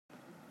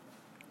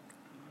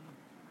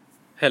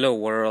Hello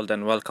world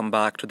and welcome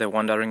back to The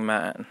Wandering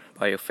Man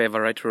by your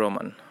favorite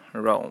Roman,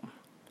 Rome.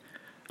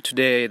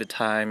 Today the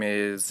time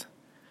is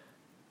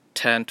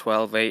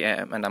 10:12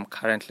 a.m. and I'm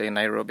currently in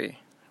Nairobi.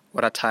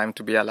 What a time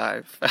to be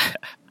alive.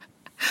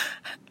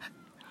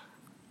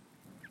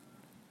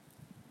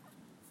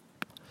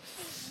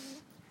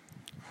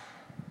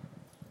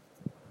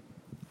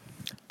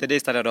 The day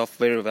started off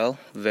very well,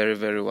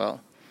 very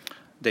well.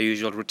 The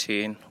usual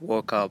routine,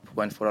 woke up,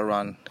 went for a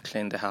run,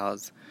 cleaned the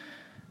house.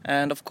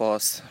 And of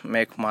course,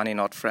 make money,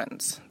 not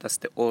friends. That's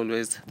the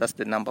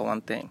number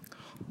one thing.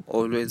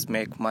 Always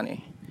make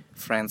money.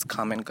 Friends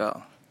come and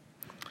go.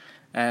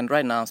 And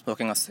right now I'm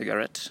smoking a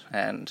cigarette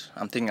and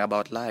I'm thinking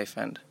about life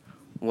and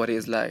what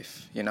is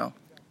life. There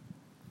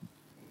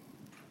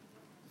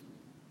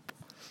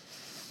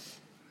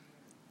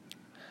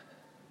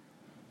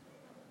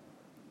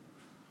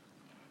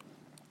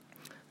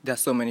are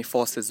so many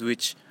forces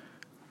which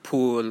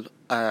pull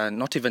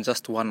not even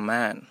just one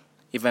man.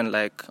 Even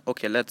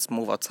okay, let's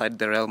move outside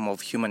the realm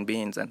of human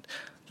beings and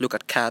look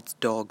at cats,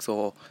 dogs,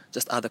 or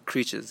just other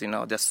creatures.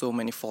 There's so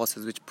many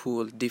forces which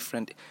pull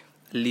different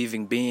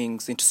living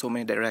beings into so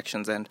many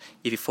directions. And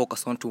if you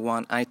focus onto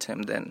one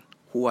item, then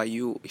who are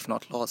you if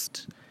not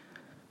lost?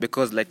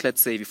 Because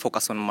let's say if you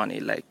focus on money,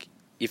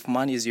 if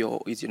money is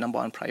your number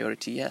one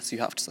priority, yes, you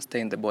have to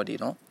sustain the body.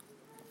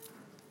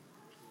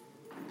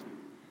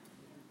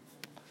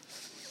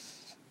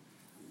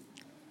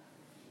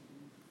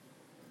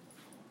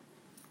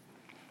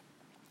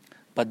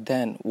 But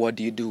then, what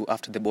do you do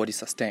after the body is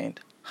sustained?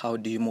 How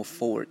do you move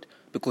forward?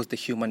 Because the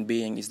human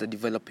being is the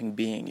developing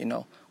being.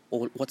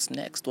 What's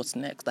next?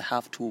 I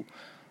have to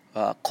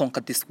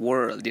conquer this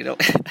world, You know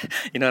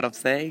what I'm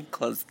saying?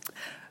 Because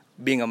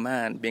being a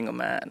man,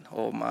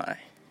 oh my.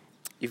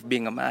 If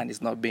being a man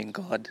is not being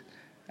God,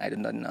 I do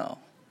not know.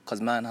 Because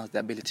man has the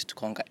ability to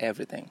conquer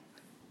everything.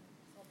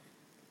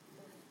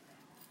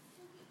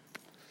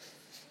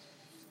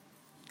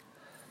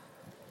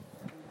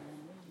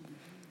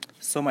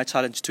 So my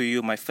challenge to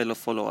you, my fellow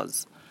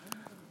followers,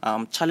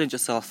 challenge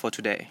yourself for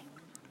today.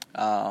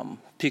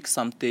 Pick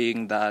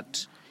something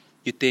that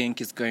you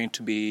think is going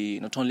to be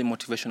not only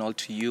motivational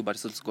to you, but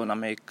it's also going to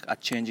make a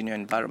change in your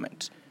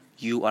environment.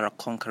 You are a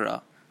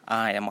conqueror.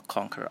 I am a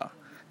conqueror.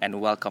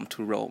 And welcome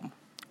to Rome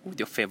with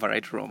your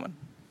favorite Roman.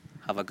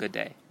 Have a good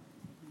day.